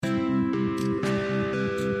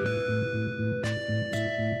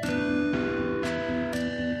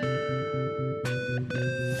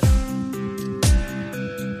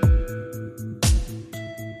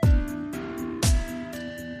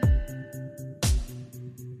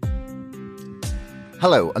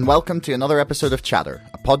Hello, and welcome to another episode of Chatter,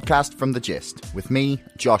 a podcast from The Gist, with me,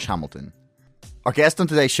 Josh Hamilton. Our guest on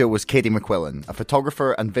today's show was Katie McQuillan, a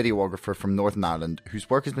photographer and videographer from Northern Ireland whose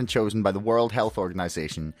work has been chosen by the World Health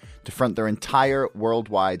Organization to front their entire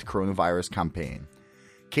worldwide coronavirus campaign.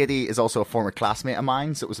 Katie is also a former classmate of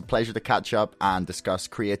mine, so it was a pleasure to catch up and discuss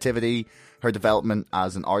creativity, her development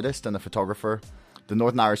as an artist and a photographer, the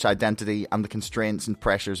Northern Irish identity, and the constraints and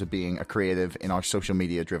pressures of being a creative in our social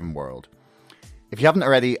media-driven world. If you haven't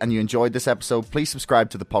already and you enjoyed this episode, please subscribe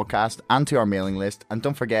to the podcast and to our mailing list. And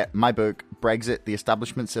don't forget, my book, Brexit, The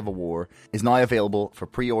Establishment Civil War, is now available for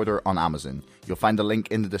pre-order on Amazon. You'll find the link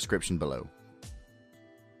in the description below.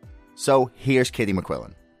 So, here's Katie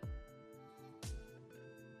McQuillan.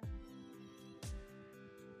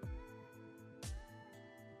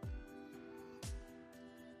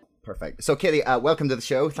 Perfect. So, Katie, welcome to the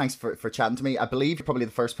show. Thanks for chatting to me. I believe you're probably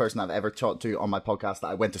the first person I've ever talked to on my podcast that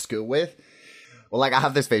I went to school with. Well, like, I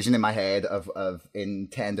have this vision in my head of in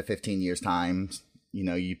 10 to 15 years' time, you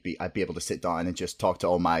know, I'd be able to sit down and just talk to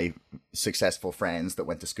all my successful friends that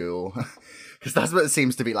went to school. Because that's what it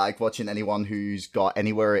seems to be like, watching anyone who's got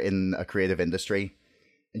anywhere in a creative industry.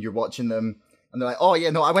 And you're watching them, and they're like, oh, yeah,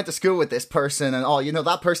 no, I went to school with this person. And, oh, you know,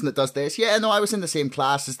 that person that does this. Yeah, no, I was in the same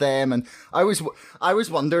class as them. And I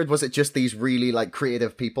always wondered, was it just these really, like,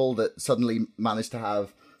 creative people that suddenly managed to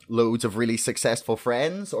have loads of really successful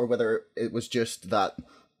friends, or whether it was just that,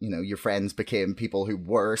 you know, your friends became people who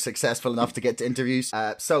were successful enough to get to interviews.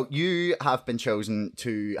 So you have been chosen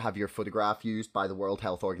to have your photograph used by the World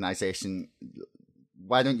Health Organization.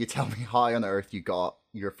 Why don't you tell me how on earth you got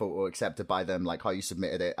your photo accepted by them, like how you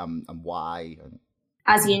submitted it, and why?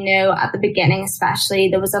 As you know, at the beginning especially,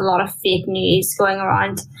 there was a lot of fake news going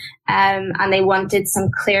around, and they wanted some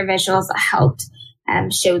clear visuals that helped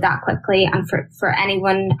show that quickly, and for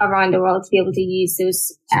anyone around the world to be able to use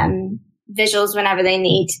those visuals whenever they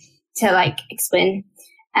need to, like, explain.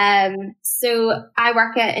 So I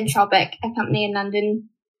work at Entropic, a company in London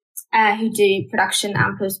who do production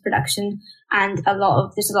and post-production, and there's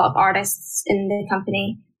a lot of artists in the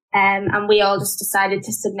company, and we all just decided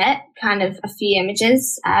to submit kind of a few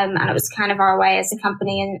images, and it was kind of our way as a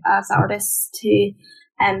company and as artists to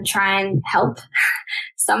try and help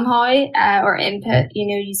somehow, or input, you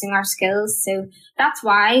know, using our skills. So that's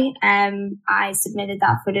why I submitted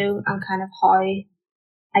that photo, and kind of how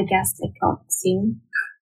I guess it got seen.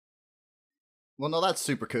 Well, no, that's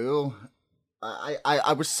super cool.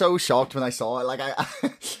 I was so shocked when I saw it. Like,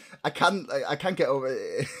 I can't get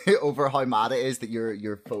over how mad it is that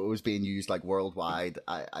your photo is being used, like, worldwide.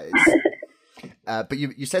 But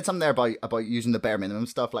you said something there about using the bare minimum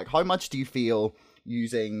stuff. Like, how much do you feel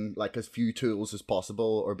using, like, as few tools as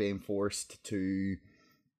possible, or being forced to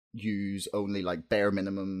use only, like, bare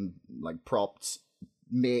minimum, like, props,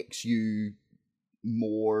 makes you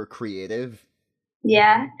more creative?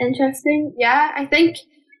 Yeah, interesting. Yeah, I think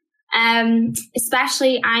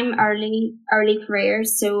especially I'm early career,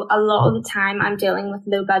 so a lot of the time I'm dealing with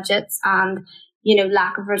low budgets and, you know,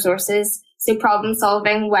 lack of resources. So problem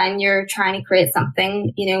solving when you're trying to create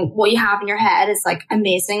something, you know, what you have in your head is, like,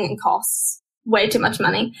 amazing and costs way too much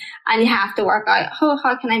money, and you have to work out,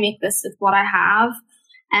 how can I make this with what I have?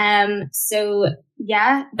 So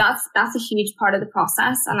yeah, that's a huge part of the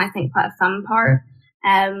process, and I think quite a fun part.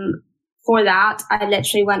 For that, I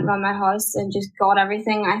literally went around my house and just got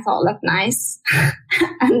everything I thought looked nice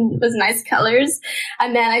and was nice colors,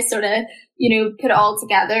 and then I sort of, you know, put it all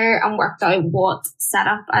together and worked out what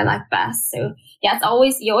setup I like best. So yeah,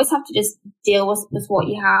 you always have to just deal with what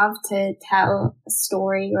you have to tell a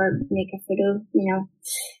story or make a photo, you know,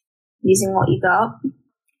 using what you got.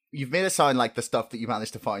 You've made it sound like the stuff that you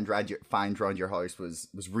managed to find around your house was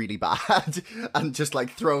really bad and just,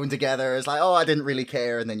 like, thrown together as, like, oh, I didn't really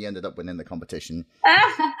care, and then you ended up winning the competition.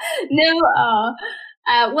 No,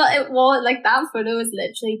 well, like, that photo was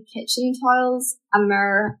literally kitchen tiles, a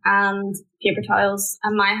mirror, and paper towels,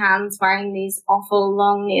 and my hands wearing these awful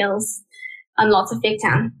long nails and lots of fake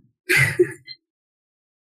tan.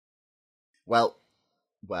 Well,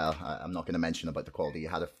 I'm not going to mention about the quality. You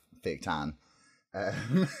had a fake tan.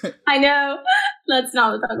 I know. Let's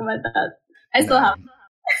not talk about that. I still have.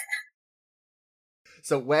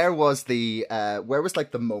 So where was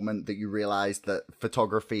like the moment that you realized that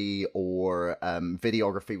photography or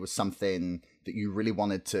videography was something that you really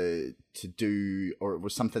wanted to do, or it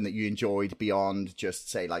was something that you enjoyed beyond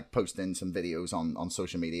just, say, like, posting some videos on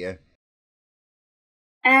social media?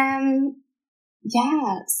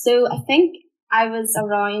 Yeah. So I think I was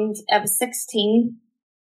 16,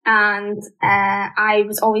 and I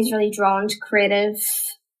was always really drawn to creative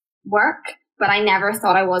work, but I never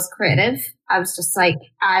thought I was creative. I was just like,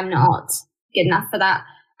 I'm not good enough for that.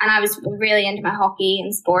 And I was really into my hockey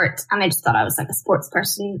and sport, and I just thought I was like a sports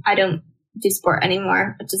person. I don't do sport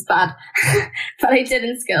anymore, which is bad, but I did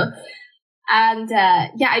in school. And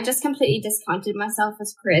I just completely discounted myself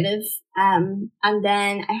as creative. And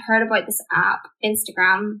then I heard about this app,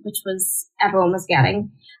 Instagram, which everyone was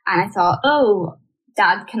getting. And I thought, oh,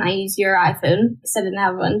 Dad, can I use your iPhone? Because I didn't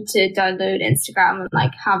have one, to download Instagram and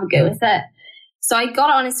like have a go with it. So I got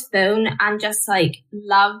on his phone and just like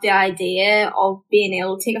loved the idea of being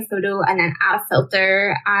able to take a photo and then add a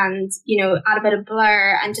filter and, add a bit of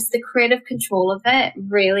blur, and just the creative control of it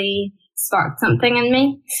really sparked something in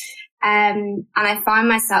me. And I found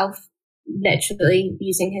myself literally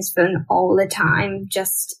using his phone all the time,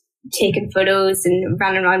 just taking photos and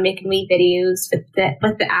running around making wee videos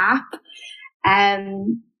with the app.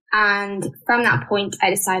 And from that point, I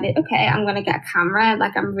decided, okay, I'm going to get a camera.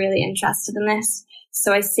 Like, I'm really interested in this.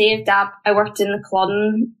 So I saved up. I worked in the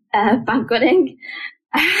Culloden banqueting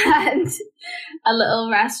and a little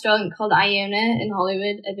restaurant called Iona in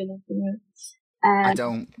Hollywood. I don't know if you know. I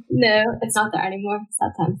don't. No, it's not there anymore. It's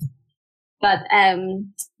that time. But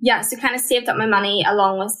so kind of saved up my money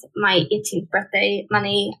along with my 18th birthday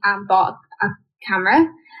money and bought a camera.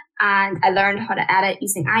 And I learned how to edit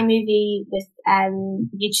using iMovie with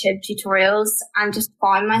YouTube tutorials, and just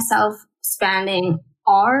found myself spending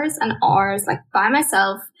hours and hours like by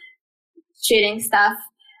myself shooting stuff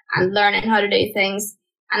and learning how to do things.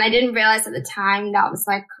 And I didn't realize at the time that was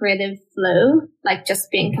like creative flow, like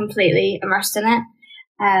just being completely immersed in it.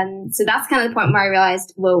 So that's kind of the point where I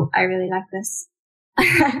realized, whoa, I really like this.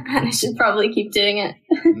 And I should probably keep doing it.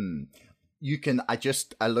 You can,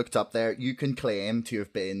 I looked up there, you can claim to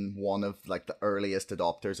have been one of like the earliest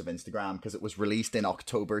adopters of Instagram because it was released in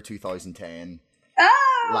October 2010.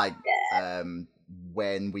 Oh!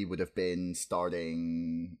 When we would have been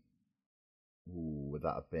starting, would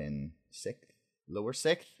that have been lower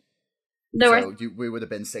sixth? So we would have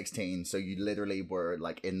been 16, so you literally were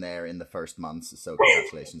like in there in the first months, so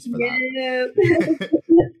congratulations for that.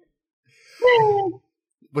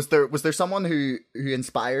 Was there someone who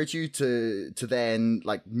inspired you to then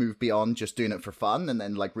like move beyond just doing it for fun and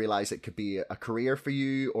then like realize it could be a career for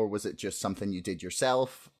you, or was it just something you did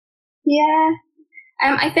yourself? Yeah.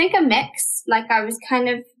 I think a mix. Like I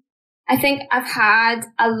think I've had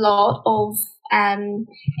a lot of in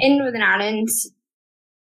Northern Ireland,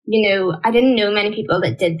 I didn't know many people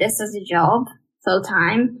that did this as a job full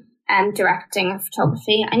time, directing of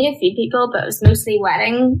photography. I knew a few people, but it was mostly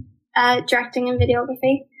wedding directing and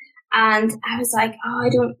videography. And I was like, I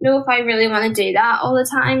don't know if I really want to do that all the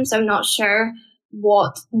time. So I'm not sure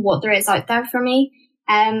what there is out there for me.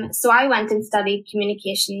 So I went and studied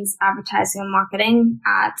communications, advertising and marketing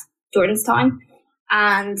at Jordanstown.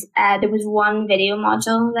 And there was one video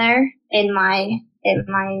module there in my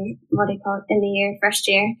first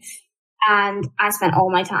year. And I spent all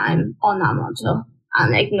my time on that module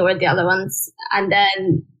and ignored the other ones. And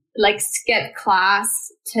then skip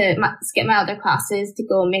my other classes to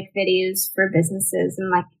go and make videos for businesses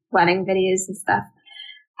and like wedding videos and stuff.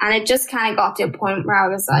 And it just kind of got to a point where I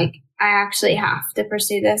was like, I actually have to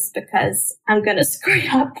pursue this because I'm going to screw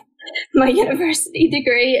up my university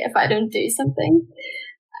degree if I don't do something.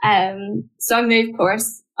 So I moved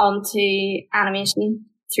course onto animation,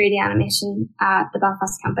 3D animation at the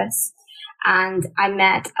Belfast campus. And I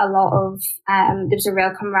met a lot of, there was a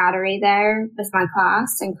real camaraderie there with my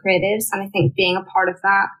class and creatives. And I think being a part of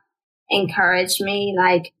that encouraged me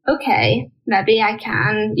like, okay, maybe I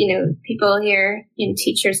can, people here,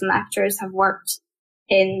 teachers and lecturers have worked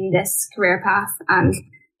in this career path and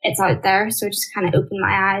it's out there. So it just kind of opened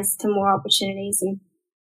my eyes to more opportunities. And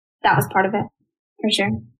that was part of it, for sure.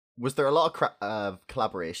 Was there a lot of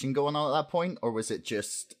collaboration going on at that point, or was it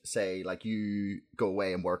just, say, like you go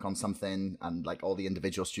away and work on something and like all the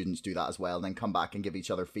individual students do that as well and then come back and give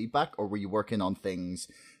each other feedback, or were you working on things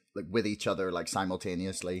like with each other like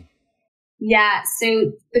simultaneously? Yeah,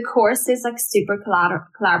 so the course is like super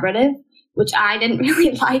collaborative, which I didn't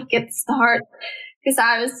really like at the start because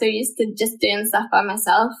I was so used to just doing stuff by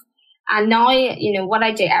myself. And now, what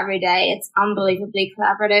I do every day, it's unbelievably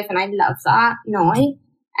collaborative and I love that now.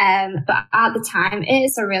 But at the time, it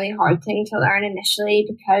is a really hard thing to learn initially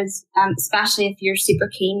because, especially if you're super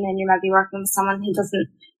keen and you might be working with someone who doesn't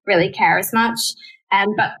really care as much.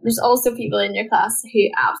 But there's also people in your class who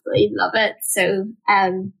absolutely love it. So,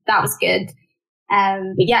 that was good.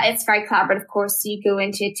 But yeah, it's very collaborative course. So you go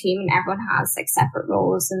into a team and everyone has like separate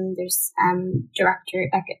roles and there's, director,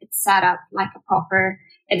 like it's set up like a proper,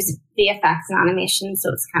 it was VFX and animation.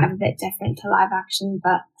 So it's kind of a bit different to live action,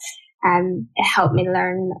 but it helped me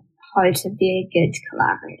learn how to be a good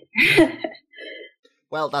collaborator.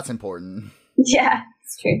 Well, that's important. Yeah,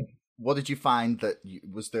 it's true. What did you find that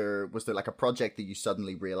was there like a project that you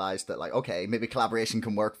suddenly realized that like, okay, maybe collaboration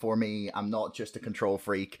can work for me. I'm not just a control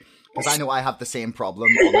freak, because I know I have the same problem,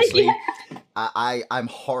 honestly. Yeah. I'm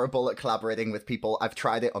horrible at collaborating with people. I've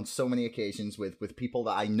tried it on so many occasions with people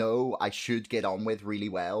that I know I should get on with really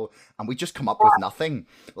well, and we just come up with nothing.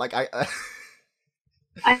 Like I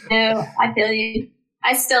know, I feel you.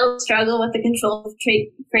 I still struggle with the control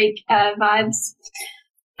freak vibes.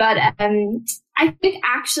 But I think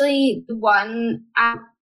actually the one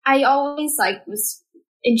I always was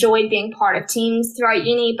enjoyed being part of teams throughout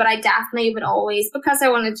uni, but I definitely would always, because I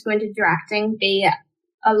wanted to go into directing, be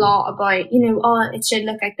a lot about, oh, it should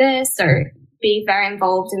look like this, or be very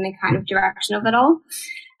involved in the kind of direction of it all.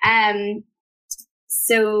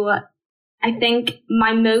 So I think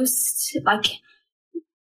my most,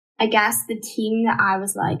 I guess the team that I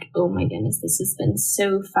was like, oh my goodness, this has been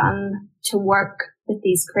so fun to work with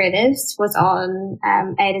these creatives, was on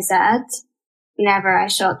A to Z. Whenever I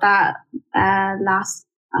shot that last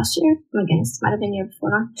year, oh my goodness, it might have been year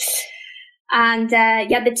before now. And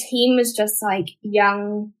the team was just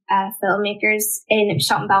young filmmakers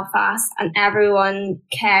shot in Belfast, and everyone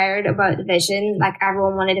cared about the vision.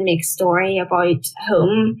 Everyone wanted to make a story about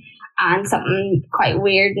home and something quite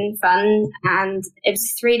weird and fun. And it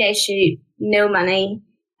was a 3-day shoot, no money.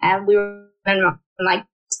 We were in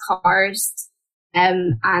cars.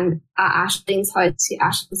 And at Ashleen's house,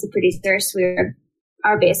 Ashley was the producer, so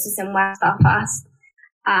our base was in West Belfast.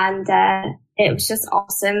 And it was just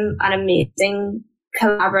awesome, an amazing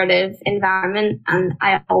collaborative environment. And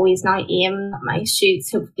I always now aim at my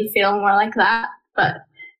shoots hopefully feel more like that. But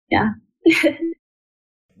yeah.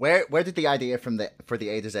 Where did the idea for the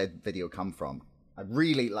A to Z video come from?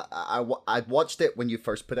 I watched it when you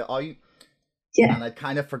first put it out. Yeah. And I'd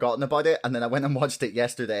kind of forgotten about it, and then I went and watched it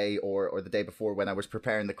yesterday or the day before when I was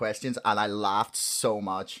preparing the questions, and I laughed so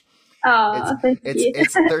much. Oh,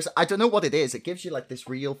 it's there's, I don't know what it is. It gives you this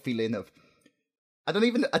real feeling of, I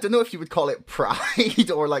don't know if you would call it pride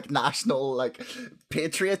or national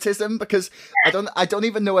patriotism, because I don't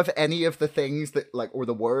even know if any of the things that or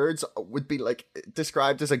the words would be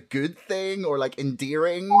described as a good thing or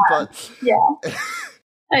endearing. Yeah. But yeah,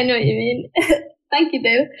 I know what you mean. Thank you,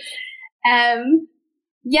 though.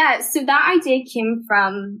 So that idea came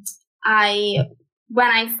from when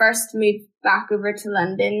I first moved back over to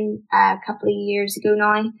London a couple of years ago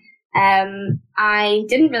now. I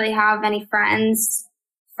didn't really have any friends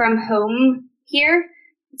from home here,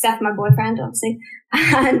 except my boyfriend, obviously.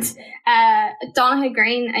 And Donaghy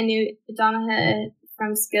Green, I knew Donaghy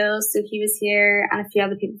from school, so he was here, and a few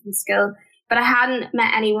other people from school. But I hadn't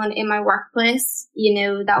met anyone in my workplace,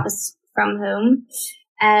 that was from home.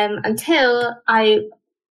 Until I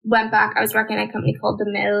went back. I was working at a company called The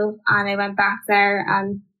Mill, and I went back there,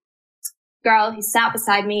 and girl who sat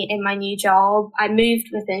beside me in my new job, I moved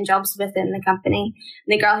within jobs within the company,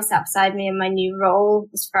 and the girl who sat beside me in my new role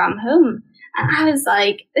was from home. And I was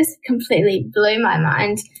like, this completely blew my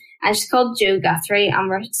mind. And she's called Jo Guthrie, and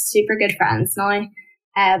we're super good friends now.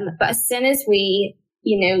 But as soon as we,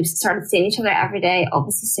 started seeing each other every day,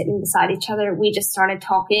 obviously sitting beside each other, we just started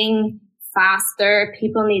talking faster.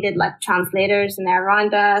 People needed translators, and they're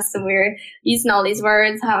around us, and we were using all these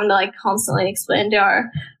words, having to constantly explain to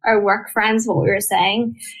our work friends what we were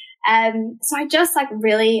saying. So I just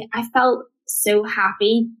really, I felt so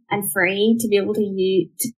happy and free to be able to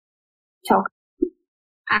talk.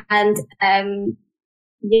 And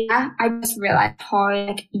I just realized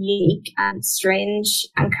how unique and strange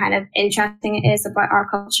and kind of interesting it is about our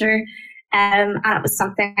culture. And it was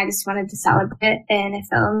something I just wanted to celebrate in a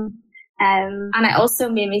film. And it also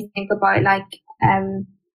made me think about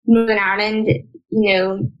Northern Ireland.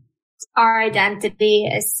 Our identity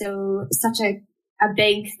is such a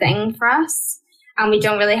big thing for us, and we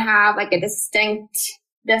don't really have a distinct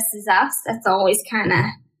 "this is us." It's always kind of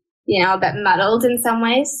a bit muddled in some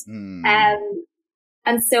ways.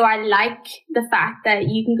 And so I like the fact that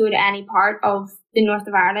you can go to any part of the north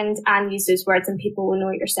of Ireland and use those words, and people will know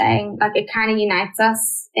what you're saying. It kind of unites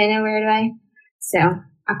us in a weird way. So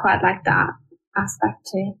I quite like that aspect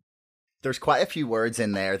too. There's quite a few words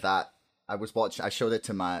in there that I showed it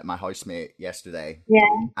to my housemate yesterday.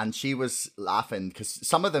 Yeah. And she was laughing because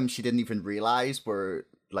some of them she didn't even realize were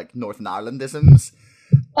Northern Irelandisms.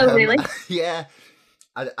 Oh, really? Yeah.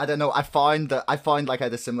 I don't know. I found I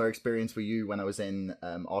had a similar experience with you when I was in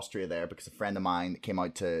Austria there, because a friend of mine came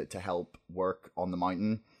out to help work on the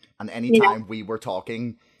mountain. And anytime we were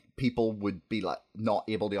talking, people would be not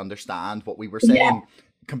able to understand what we were saying,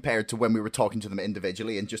 compared to when we were talking to them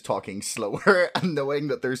individually and just talking slower and knowing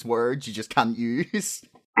that there's words you just can't use.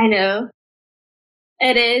 I know.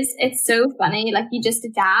 It is. It's so funny. Like, you just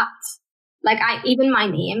adapt. Like, even my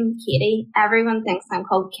name, Katie, everyone thinks I'm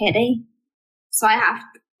called Kitty. So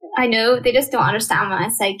I know they just don't understand when I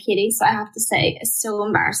say Katie. So I have to say, it's so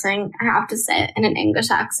embarrassing. I have to say it in an English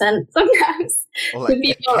accent sometimes. Or like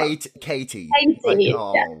Katie. Katie. Like,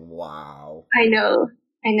 oh, yeah. wow. I know.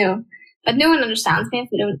 But no one understands me if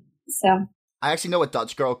they don't. So I actually know a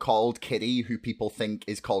Dutch girl called Kitty who people think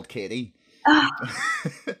is called Katie.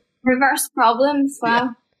 Reverse problems.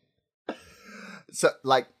 Wow. Yeah. So,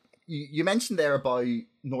 like, you mentioned there about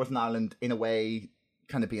Northern Ireland in a way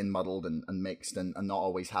kind of being muddled and mixed and not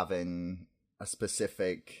always having a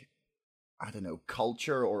specific, I don't know,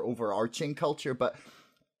 culture or overarching culture. But,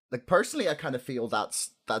 like, personally, I kind of feel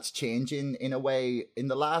that's changing in a way. In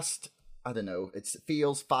the last, I don't know, it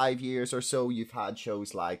feels 5 years or so, you've had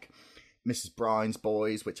shows like Mrs. Brown's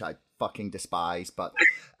Boys, which I fucking despise, but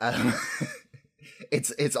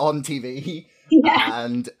it's on TV. Yeah.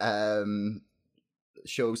 And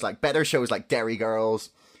better shows like Derry Girls,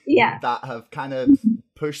 yeah, that have kind of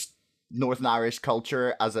pushed Northern Irish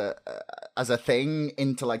culture as a thing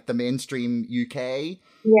into like the mainstream UK.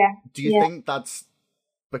 Yeah. Do you think that's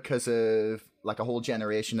because of like a whole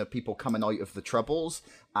generation of people coming out of the Troubles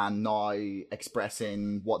and now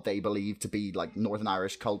expressing what they believe to be like Northern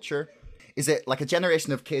Irish culture? Is it like a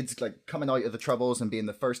generation of kids like coming out of the Troubles and being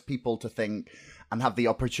the first people to think and have the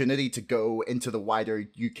opportunity to go into the wider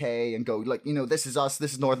UK and go like, you know, this is us,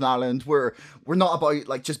 this is Northern Ireland, we're not about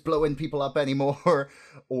like just blowing people up anymore?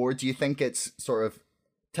 Or do you think it's sort of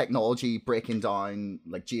technology breaking down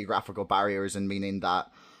like geographical barriers and meaning that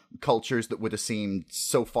cultures that would have seemed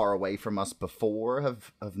so far away from us before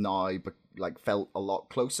have now like felt a lot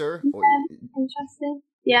closer? Interesting.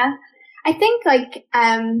 Yeah, I think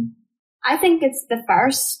I think it's the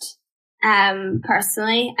first.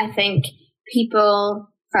 Personally, I think people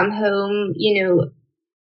from home, you know,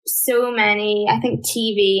 so many, I think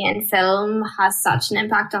TV and film has such an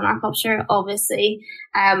impact on our culture, obviously,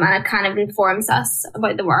 and it kind of informs us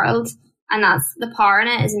about the world, and that's the power in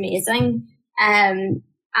it is amazing. And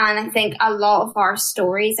I think a lot of our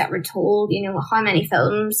stories that we're told, you know, how many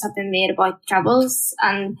films have been made about the Troubles,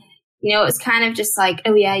 and, you know, it's kind of just like,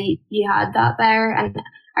 oh yeah, you had that there. And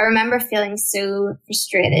I remember feeling so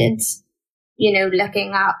frustrated, you know,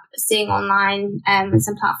 seeing online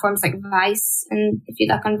some platforms like Vice. And if you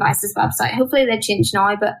look on Vice's website, hopefully they've changed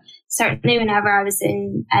now, but certainly whenever I was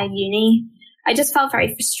in uni, I just felt very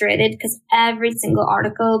frustrated because every single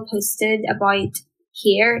article posted about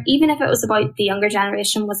here, even if it was about the younger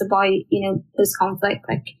generation, was about, you know, post-conflict,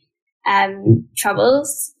 like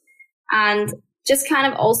Troubles. And just kind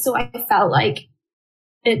of also I felt like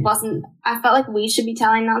we should be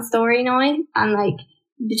telling that story now, and like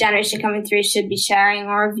the generation coming through should be sharing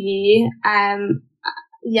our view, about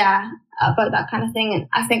that kind of thing. And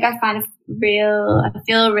I think I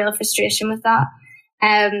feel a real frustration with that.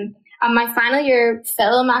 And my final year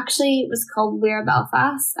film actually was called We're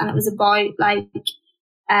Belfast, and it was about like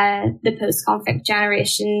the post-conflict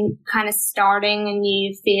generation kind of starting a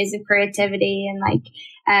new phase of creativity, and like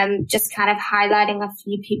just kind of highlighting a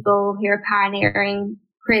few people who are pioneering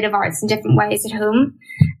creative arts in different ways at home,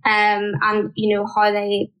 and you know how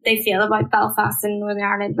they feel about Belfast and Northern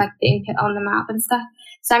Ireland like being put on the map and stuff.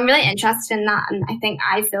 So I'm really interested in that, and I think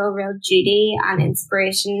I feel a real duty and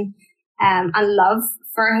inspiration and love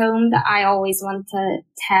for home, that I always want to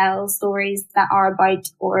tell stories that are about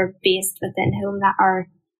or based within home, that are,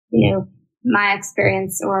 you know, my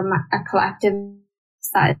experience or a collective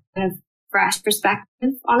kind of fresh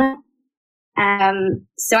perspective on it.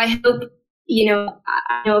 So I hope, you know,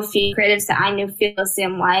 I know a few creatives that I know feel the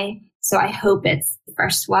same way. So I hope it's the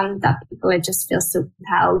first one that people would just feel so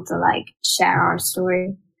compelled to like share our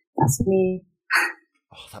story. That's me.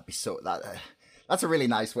 Oh, that's a really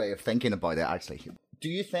nice way of thinking about it, actually. Do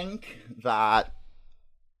you think that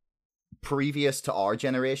previous to our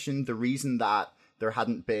generation, the reason that there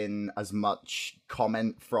hadn't been as much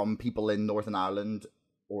comment from people in Northern Ireland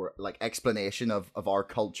or like explanation of our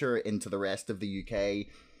culture into the rest of the UK,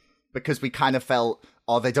 because we kind of felt,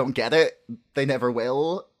 oh, they don't get it, they never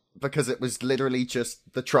will, because it was literally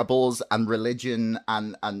just the Troubles and religion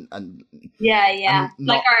and yeah, and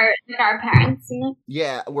not, like our parents, isn't it?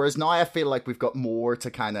 Yeah, whereas now I feel like we've got more to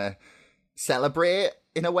kind of celebrate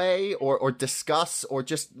in a way, or discuss, or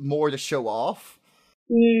just more to show off.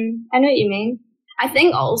 I know what you mean. I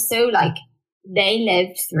think also like they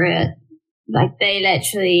lived through it, like they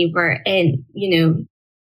literally were in, you know.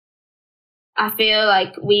 I feel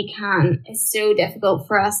like it's so difficult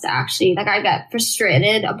for us to actually, like, I get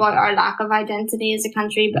frustrated about our lack of identity as a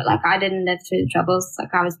country, but like I didn't live through the Troubles.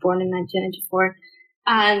 Like I was born in 1994.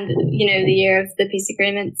 and, the year of the peace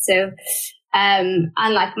agreement. So, and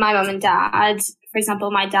like my mum and dad, for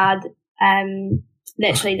example, my dad,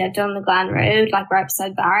 literally lived on the Glen Road, like right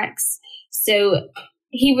beside barracks. So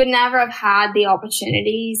he would never have had the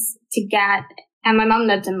opportunities to get, and my mum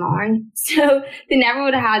lived in Larne. So they never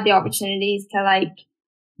would have had the opportunities to like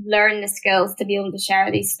learn the skills to be able to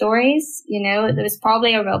share these stories. There was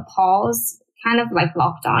probably a real pause, kind of like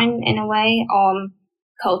lockdown in a way, on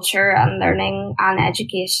culture and learning and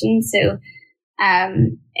education. So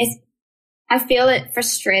I feel it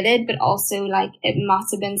frustrated, but also like it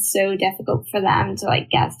must have been so difficult for them to like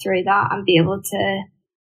get through that and be able to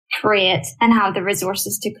create and have the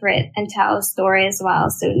resources to create and tell a story as well.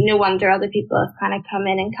 So no wonder other people have kind of come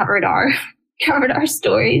in and covered our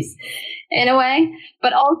stories in a way.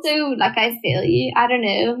 But also, like, I feel you. I don't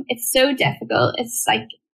know. It's so difficult. It's like,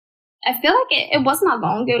 I feel like it wasn't that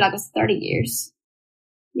long ago, like it was 30 years.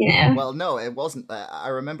 Well, no, it wasn't. I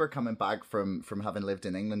remember coming back from having lived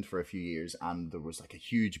in England for a few years, and there was like a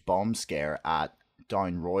huge bomb scare at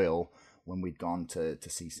Down Royal when we'd gone to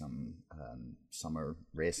see some summer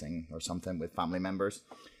racing or something with family members.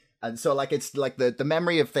 And so, like, it's like the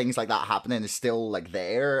memory of things like that happening is still like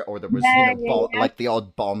there, or there was like the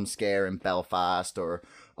odd bomb scare in Belfast or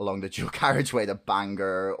along the dual carriageway to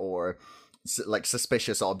Bangor, or like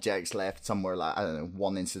suspicious objects left somewhere, like, I don't know,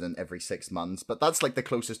 one incident every 6 months, but that's like the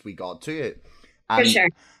closest we got to it. And for sure.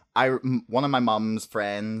 One of my mum's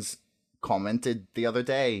friends commented the other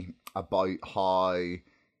day about how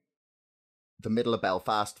the middle of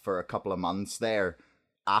Belfast for a couple of months there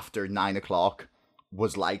after 9 o'clock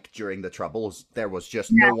was like during the Troubles. There was just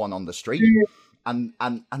no one on the street. And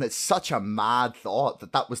it's such a mad thought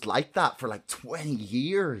that was like that for like 20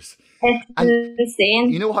 years. It's insane.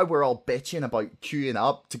 You know how we're all bitching about queuing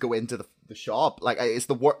up to go into the shop? Like, it's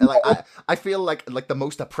the worst. Like, I feel like the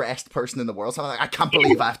most oppressed person in the world. So I'm like, I can't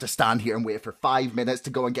believe I have to stand here and wait for 5 minutes to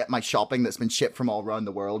go and get my shopping that's been shipped from all around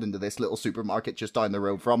the world into this little supermarket just down the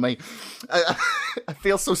road from me. I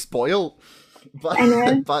feel so spoiled.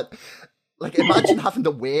 But like, imagine having to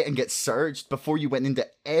wait and get searched before you went into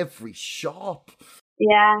every shop.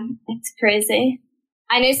 Yeah, it's crazy.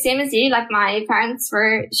 I know, same as you, like my parents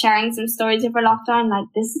were sharing some stories over lockdown, like,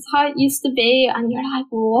 this is how it used to be. And you're like,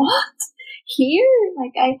 what? Here?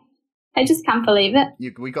 Like, I just can't believe it.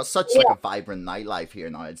 We got such like a vibrant nightlife here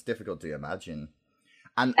now. It's difficult to imagine.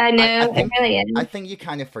 And I know, it really is. I think you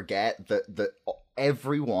kind of forget that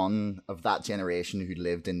everyone of that generation who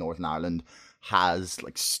lived in Northern Ireland has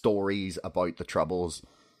like stories about the Troubles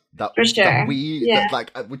that, for sure. that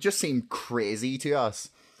like it would just seem crazy to us.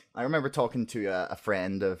 I remember talking to a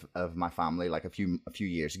friend of my family like a few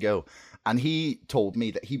years ago, and he told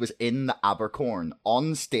me that he was in the Abercorn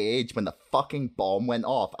on stage when the fucking bomb went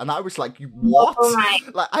off, and I was like, what? Oh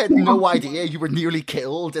like, I had no idea you were nearly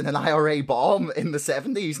killed in an IRA bomb in the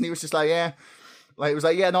 70s, and he was just like, yeah. Like, it was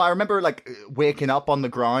like, yeah, no, I remember like waking up on the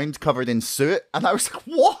ground covered in soot, and I was like,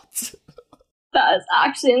 what? That is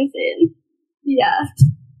actually insane. Yeah.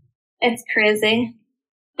 It's crazy.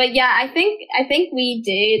 But yeah, I think we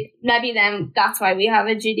do. Maybe then that's why we have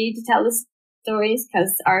a duty to tell the stories, because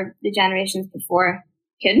the generations before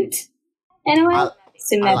couldn't, in a way.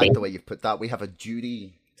 I like the way you've put that. We have a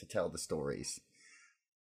duty to tell the stories.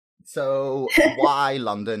 So why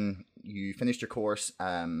London? You finished your course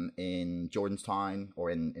in Jordanstown or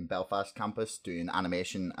in Belfast campus doing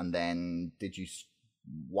animation, and then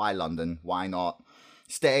why London? Why not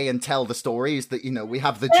stay and tell the stories that, we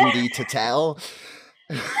have the duty to tell?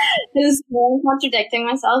 This contradicting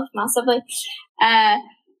myself massively.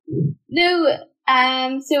 So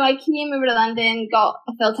I came over to London, got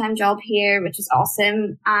a full-time job here, which was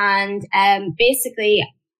awesome. And basically,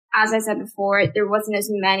 as I said before, there wasn't as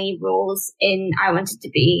many roles in. I wanted to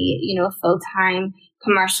be, a full-time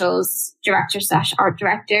commercials director / art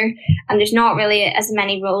director, and there's not really as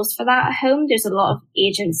many roles for that at home. There's a lot of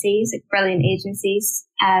agencies, like brilliant agencies,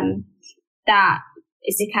 that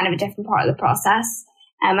is a kind of a different part of the process.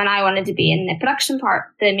 And I wanted to be in the production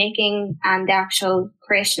part, the making and the actual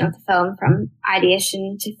creation of the film from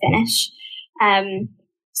ideation to finish.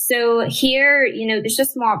 So here, there's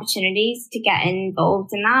just more opportunities to get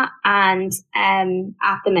involved in that. And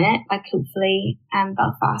at the minute, like hopefully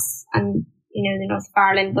Belfast and, the North of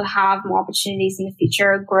Ireland will have more opportunities in the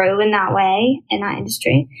future, grow in that way, in that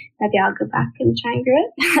industry. Maybe I'll go back and try and grow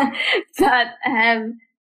it. But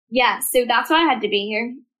yeah, so that's why I had to be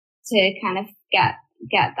here, to kind of get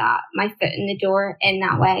that, my foot in the door in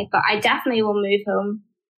that way. But I definitely will move home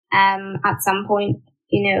at some point,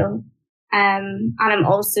 and I'm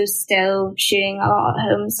also still shooting a lot at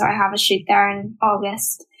home. So I have a shoot there in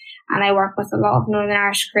August, and I work with a lot of Northern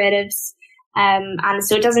Irish creatives And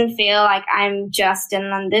so it doesn't feel like I'm just in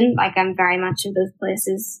London, like I'm very much in both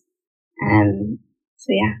places. So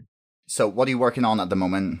yeah. So what are you working on at the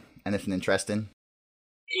moment? Anything interesting?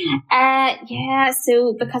 Yeah,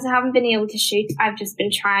 so because I haven't been able to shoot, I've just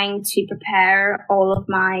been trying to prepare all of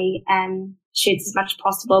my shoots as much as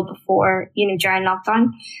possible before, during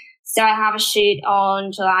lockdown. So I have a shoot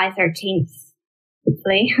on July 13th,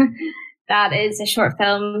 hopefully. That is a short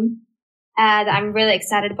film that I'm really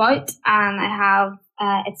excited about. And I have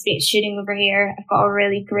it's shooting over here. I've got a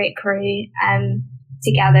really great crew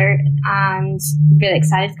together and really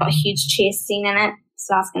excited. It's got a huge chase scene in it,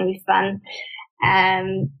 so that's going to be fun.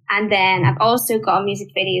 And then I've also got a music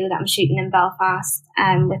video that I'm shooting in Belfast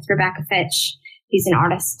with Rebecca Fitch, who's an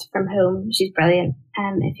artist from home. She's brilliant.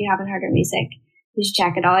 If you haven't heard her music, you should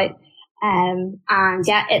check it out. And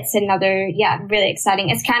yeah, it's really exciting.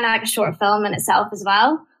 It's kind of like a short film in itself as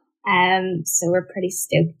well. So we're pretty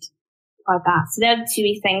stoked about that. So they're the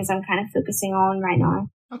two things I'm kind of focusing on right now.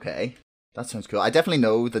 Okay. That sounds cool. I definitely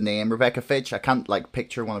know the name Rebecca Fitch. I can't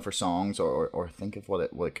picture one of her songs or think of what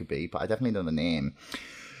it could be, but I definitely know the name.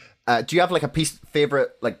 Do you have a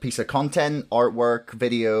favorite piece of content, artwork,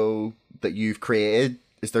 video that you've created?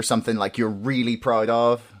 Is there something you're really proud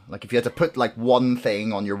of? If you had to put one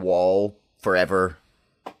thing on your wall forever,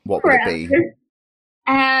 what would it be?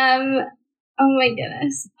 Oh my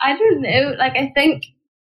goodness. I don't know. I think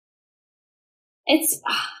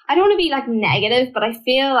I don't want to be negative, but I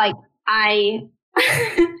feel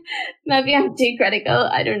maybe I'm too critical,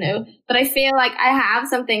 I don't know, but I feel like I have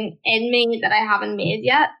something in me that I haven't made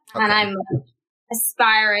yet. Okay. And I'm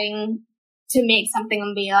aspiring to make something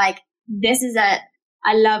and be this is it,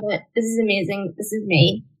 I love it, this is amazing, this is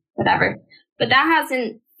me, whatever. But that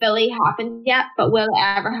hasn't fully happened yet, but will it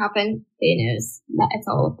ever happen? Who knows? It's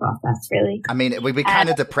all a process, really. I mean, it would be kind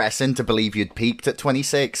of depressing to believe you'd peaked at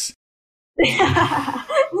 26.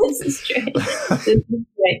 This is true. This is true.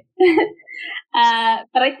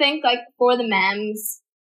 But I think for the memes,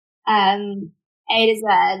 A to Z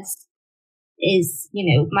is,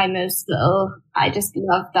 my most little. I just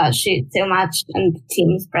love that shoot so much, and the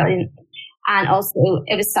team is brilliant. And also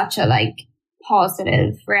it was such a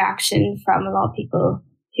positive reaction from a lot of people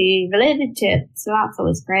who related to it. So that's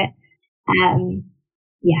always great.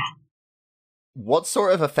 Yeah. What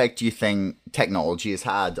sort of effect do you think technology has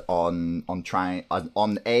had on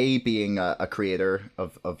A, being a creator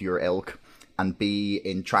of your ilk, and B,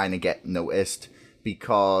 in trying to get noticed?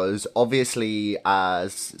 Because obviously,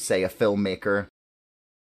 as say a filmmaker,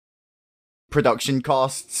 production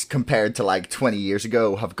costs compared to 20 years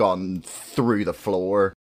ago have gone through the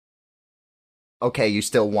floor. Okay, you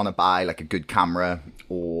still want to buy a good camera,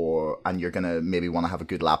 and you're gonna maybe want to have a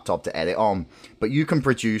good laptop to edit on, but you can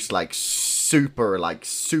produce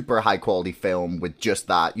super high quality film with just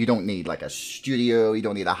that. You don't need a studio, you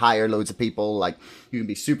don't need to hire loads of people. You can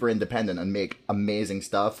be super independent and make amazing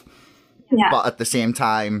stuff. Yeah. But at the same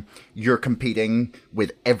time, you're competing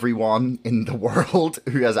with everyone in the world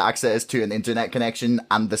who has access to an internet connection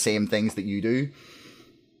and the same things that you do.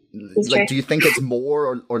 Do you think it's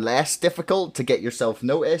more or less difficult to get yourself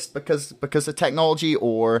noticed because of technology,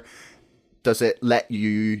 or does it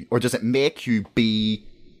make you be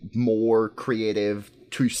more creative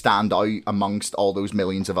to stand out amongst all those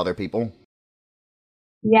millions of other people?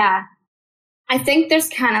 Yeah, I think there's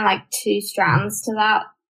kind of two strands to that.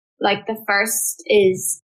 The first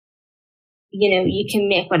is, you can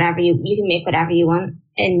make whatever you want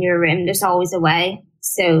in your room. There's always a way.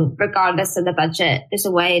 So regardless of the budget, there's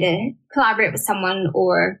a way to collaborate with someone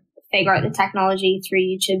or figure out the technology through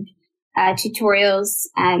YouTube tutorials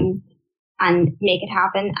and make it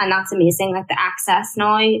happen. And that's amazing. The access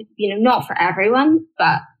now, not for everyone,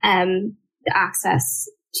 but the access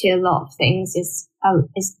to a lot of things is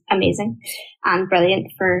amazing and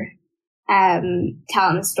brilliant for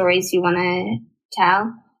telling the stories you want to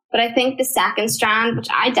tell. But I think the second strand, which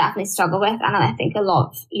I definitely struggle with, and I think a lot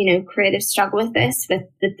of, creatives struggle with this, with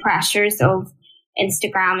the pressures of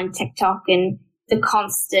Instagram and TikTok and the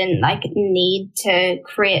constant need to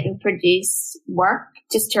create and produce work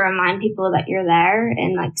just to remind people that you're there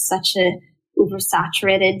in such a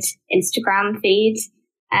oversaturated Instagram feed,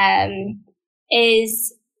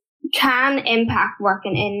 can impact work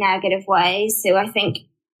in negative ways. So I think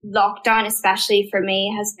lockdown, especially for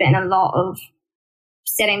me, has been a lot of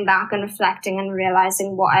sitting back and reflecting and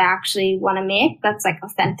realizing what I actually want to make that's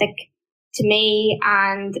authentic to me,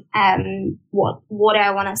 and what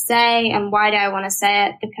I want to say and why do I want to say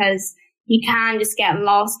it, because you can just get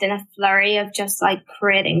lost in a flurry of just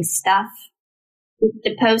creating stuff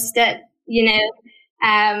to post it,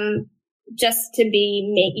 just to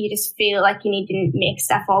you just feel like you need to make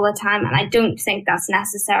stuff all the time. And I don't think that's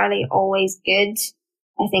necessarily always good.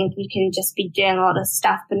 I think you can just be doing a lot of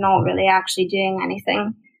stuff, but not really actually doing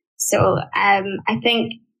anything. So, I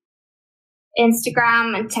think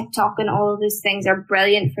Instagram and TikTok and all of those things are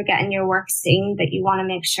brilliant for getting your work seen, but you want to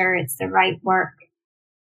make sure it's the right work.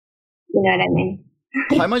 You know what I mean?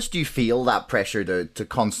 How much do you feel that pressure to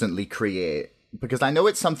constantly create? Because I know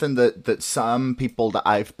it's something that some people that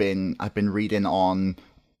I've been reading on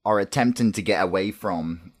are attempting to get away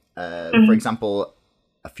from. For example,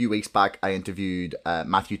 a few weeks back, I interviewed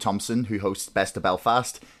Matthew Thompson, who hosts Best of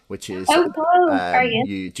Belfast, which is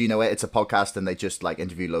do you know it? It's a podcast, and they just like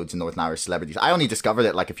interview loads of Northern Irish celebrities. I only discovered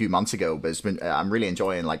it like a few months ago, but I'm really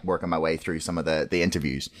enjoying like working my way through some of the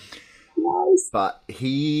interviews. Nice. But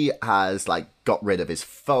he has like got rid of his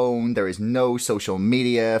phone. There is no social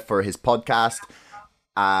media for his podcast.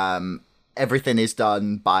 Everything is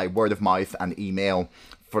done by word of mouth and email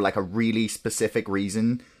for like a really specific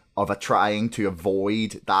reason of trying to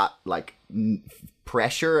avoid that like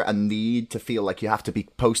pressure and need to feel like you have to be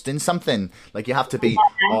posting something, like you have to be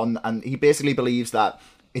on. And he basically believes that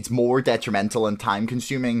it's more detrimental and time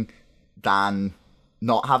consuming than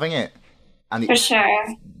not having it. And for sure.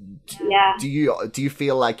 Yeah. Do you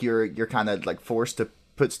feel like you're kind of like forced to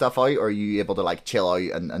put stuff out, or are you able to like chill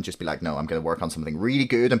out and just be like, no, I'm going to work on something really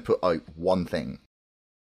good and put out one thing?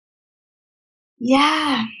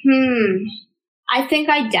 Yeah. I think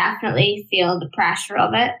I definitely feel the pressure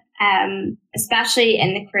of it, especially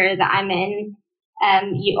in the career that I'm in.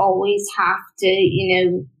 You always have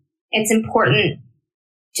to, it's important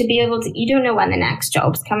to be able to, you don't know when the next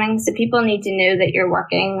job's coming. So people need to know that you're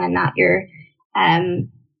working and that you're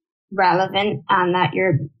relevant and that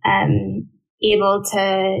you're able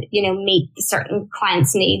to, meet the certain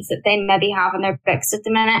clients' needs that they maybe have in their books at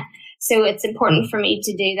the minute. So it's important for me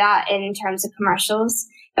to do that in terms of commercials.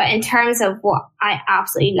 But in terms of what I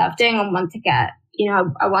absolutely love doing and want to get,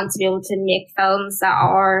 I want to be able to make films that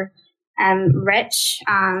are rich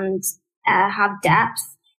and have depth,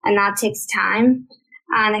 and that takes time.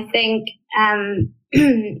 And I think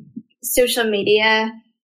social media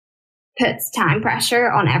puts time pressure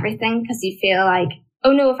on everything, because you feel like,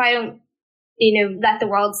 oh no, if I don't, let the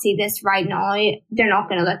world see this right now, they're not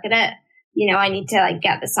going to look at it. I need to like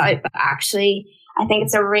get this out. But actually, I think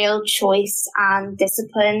it's a real choice and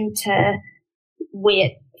discipline to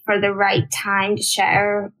wait for the right time to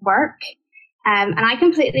share work. And I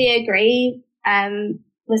completely agree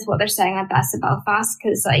with what they're saying at Best of Belfast,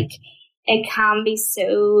 because like it can be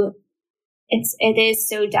it is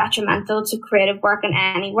so detrimental to creative work and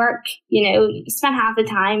any work. You spend half the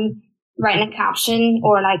time writing a caption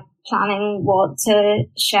or like planning what to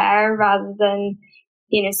share rather than,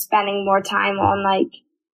 spending more time on like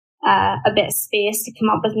a bit of space to come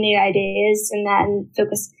up with new ideas and then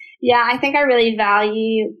focus. Yeah, I think I really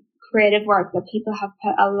value creative work that people have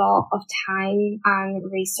put a lot of time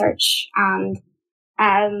and research and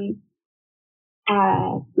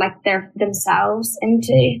like themselves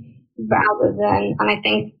into, rather than, and I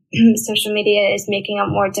think social media is making it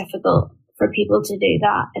more difficult for people to do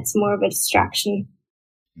that. It's more of a distraction.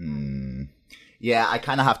 Yeah, I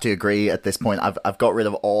kind of have to agree at this point. I've got rid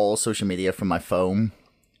of all social media from my phone.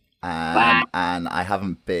 Wow. And I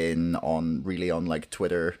haven't been on like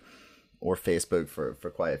Twitter or Facebook for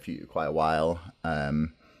quite a while.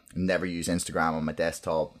 Never use Instagram on my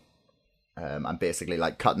desktop. I'm basically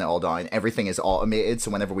like cutting it all down. Everything is automated, so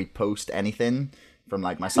whenever we post anything from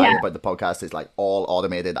like my site about the podcast, it's like all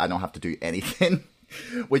automated. I don't have to do anything,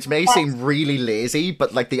 which may seem really lazy,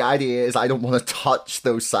 but like the idea is I don't want to touch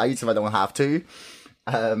those sites if I don't have to.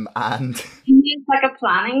 And you use like a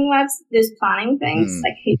planning those planning things,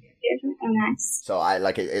 like nice. So I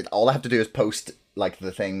like it. All I have to do is post like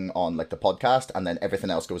the thing on like the podcast, and then everything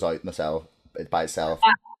else goes out by itself.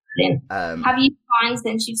 Have you found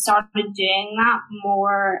since you started doing that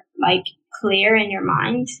more like clear in your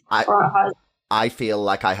mind? I feel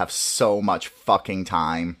like I have so much fucking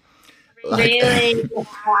time. Like, really?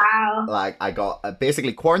 Wow. Like I got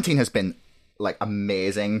basically quarantine has been like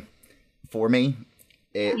amazing for me.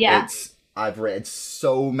 I've read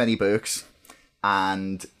so many books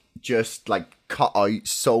and just like cut out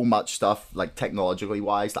so much stuff like technologically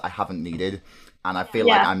wise that I haven't needed, and I feel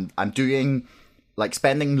like I'm doing like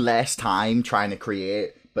spending less time trying to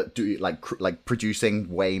create, but do like producing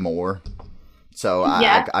way more. So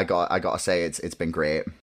I gotta say it's been great.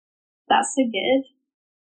 That's so good.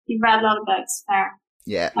 You've read a lot of books, fair.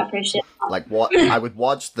 Yeah, I appreciate that. Like what I would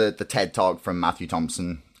watch the TED Talk from Matthew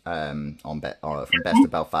Thompson from Best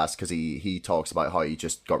of Belfast, because he talks about how he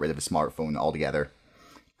just got rid of his smartphone altogether,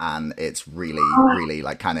 and it's really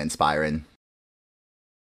like kind of inspiring.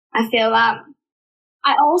 I feel that.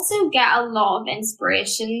 I also get a lot of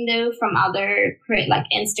inspiration though from other, like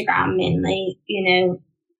Instagram mainly,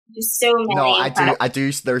 just so many. No, I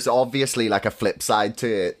do. There's obviously like a flip side to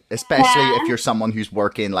it, especially if you're someone who's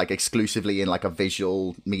working like exclusively in like a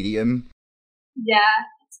visual medium. Yeah,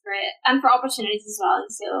 it's great. And for opportunities as well, you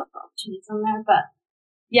see a lot of opportunities on there. But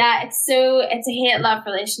yeah, it's a hate-love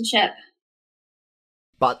relationship.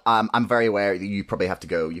 But I'm very aware that you probably have to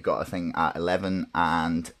go. You've got a thing at 11,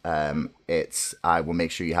 and I will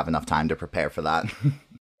make sure you have enough time to prepare for that.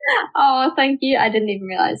 Oh, thank you. I didn't even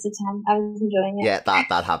realize the time. I was enjoying it. Yeah,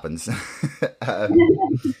 that happens.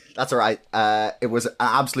 That's all right. It was an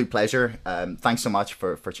absolute pleasure. Thanks so much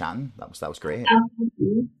for chatting. That was great. Oh, thank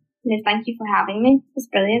you. No, thank you for having me. It was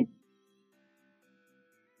brilliant.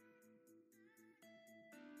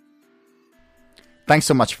 Thanks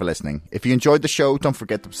so much for listening. If you enjoyed the show, don't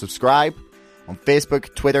forget to subscribe on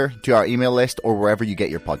Facebook, Twitter, to our email list, or wherever you get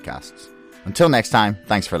your podcasts. Until next time,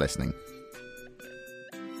 thanks for listening.